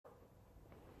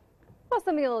Well,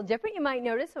 something a little different you might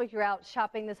notice if you're out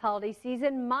shopping this holiday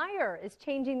season. Meijer is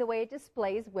changing the way it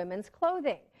displays women's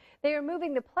clothing. They are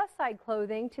moving the plus-size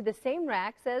clothing to the same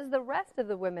racks as the rest of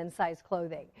the women's size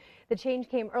clothing. The change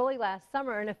came early last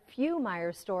summer in a few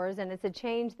Meijer stores, and it's a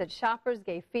change that shoppers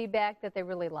gave feedback that they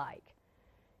really like.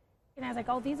 And I was like,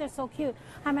 oh, these are so cute.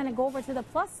 I'm going to go over to the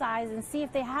plus size and see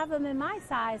if they have them in my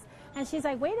size. And she's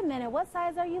like, wait a minute, what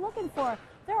size are you looking for?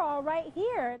 They're all right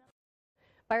here.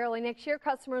 By early next year,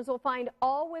 customers will find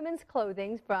all women's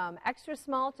clothing from extra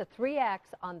small to 3X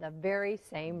on the very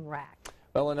same rack.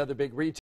 Well, another big retail